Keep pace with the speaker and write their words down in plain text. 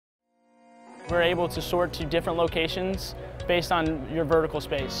We're able to sort to different locations based on your vertical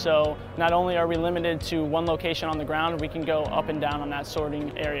space. So not only are we limited to one location on the ground, we can go up and down on that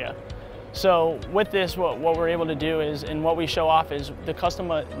sorting area. So with this, what we're able to do is, and what we show off is the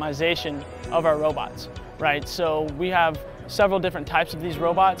customization of our robots, right? So we have several different types of these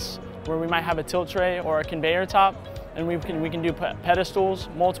robots where we might have a tilt tray or a conveyor top, and we can do pedestals,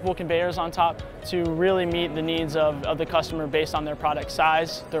 multiple conveyors on top to really meet the needs of the customer based on their product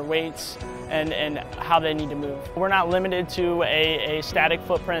size, their weights, and how they need to move. We're not limited to a static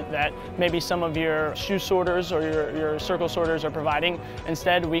footprint that maybe some of your shoe sorters or your circle sorters are providing.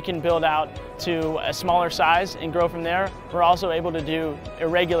 Instead, we can build out to a smaller size and grow from there. We're also able to do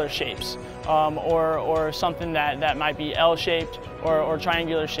irregular shapes or something that might be L-shaped or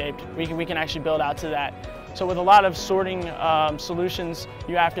triangular shaped. We can actually build out to that. So with a lot of sorting solutions,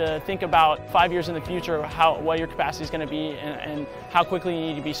 you have to think about 5 years in the future what your capacity is going to be and how quickly you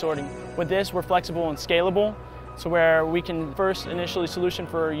need to be sorting. With this, we're flexible and scalable, so where we can first initially solution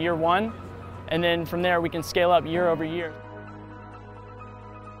for year one, and then from there we can scale up year over year.